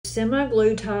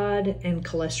semaglutide and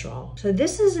cholesterol. So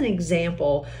this is an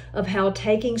example of how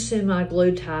taking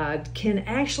semaglutide can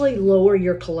actually lower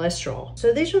your cholesterol.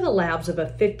 So these are the labs of a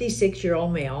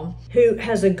 56-year-old male who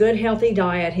has a good healthy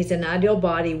diet. He's an ideal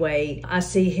body weight. I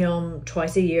see him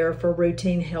twice a year for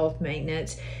routine health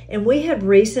maintenance. And we had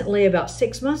recently, about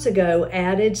 6 months ago,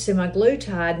 added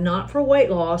semaglutide, not for weight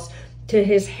loss, to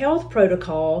his health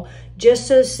protocol just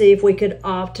to see if we could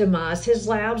optimize his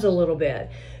labs a little bit.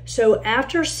 So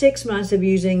after 6 months of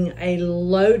using a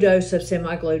low dose of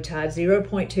semaglutide,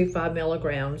 0.25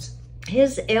 milligrams,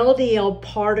 his LDL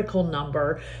particle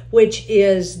number, which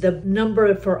is the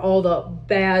number for all the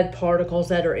bad particles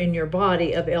that are in your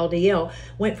body of LDL,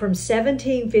 went from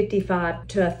 1755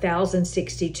 to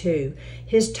 1062.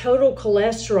 His total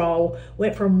cholesterol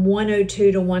went from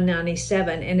 102 to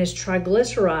 197, and his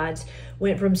triglycerides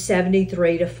went from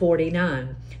 73 to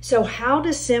 49. So how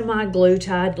does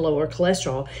semaglutide lower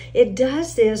cholesterol? It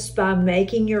does this by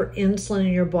making your insulin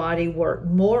in your body work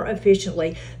more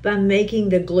efficiently, by making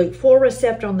the GLUT4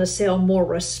 receptor on the cell more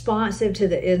responsive to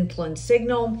the insulin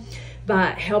signal, by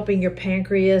helping your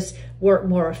pancreas work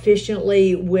more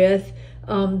efficiently with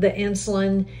the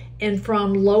insulin, and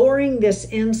from lowering this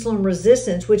insulin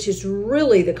resistance, which is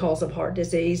really the cause of heart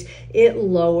disease, it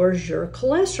lowers your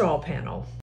cholesterol panel.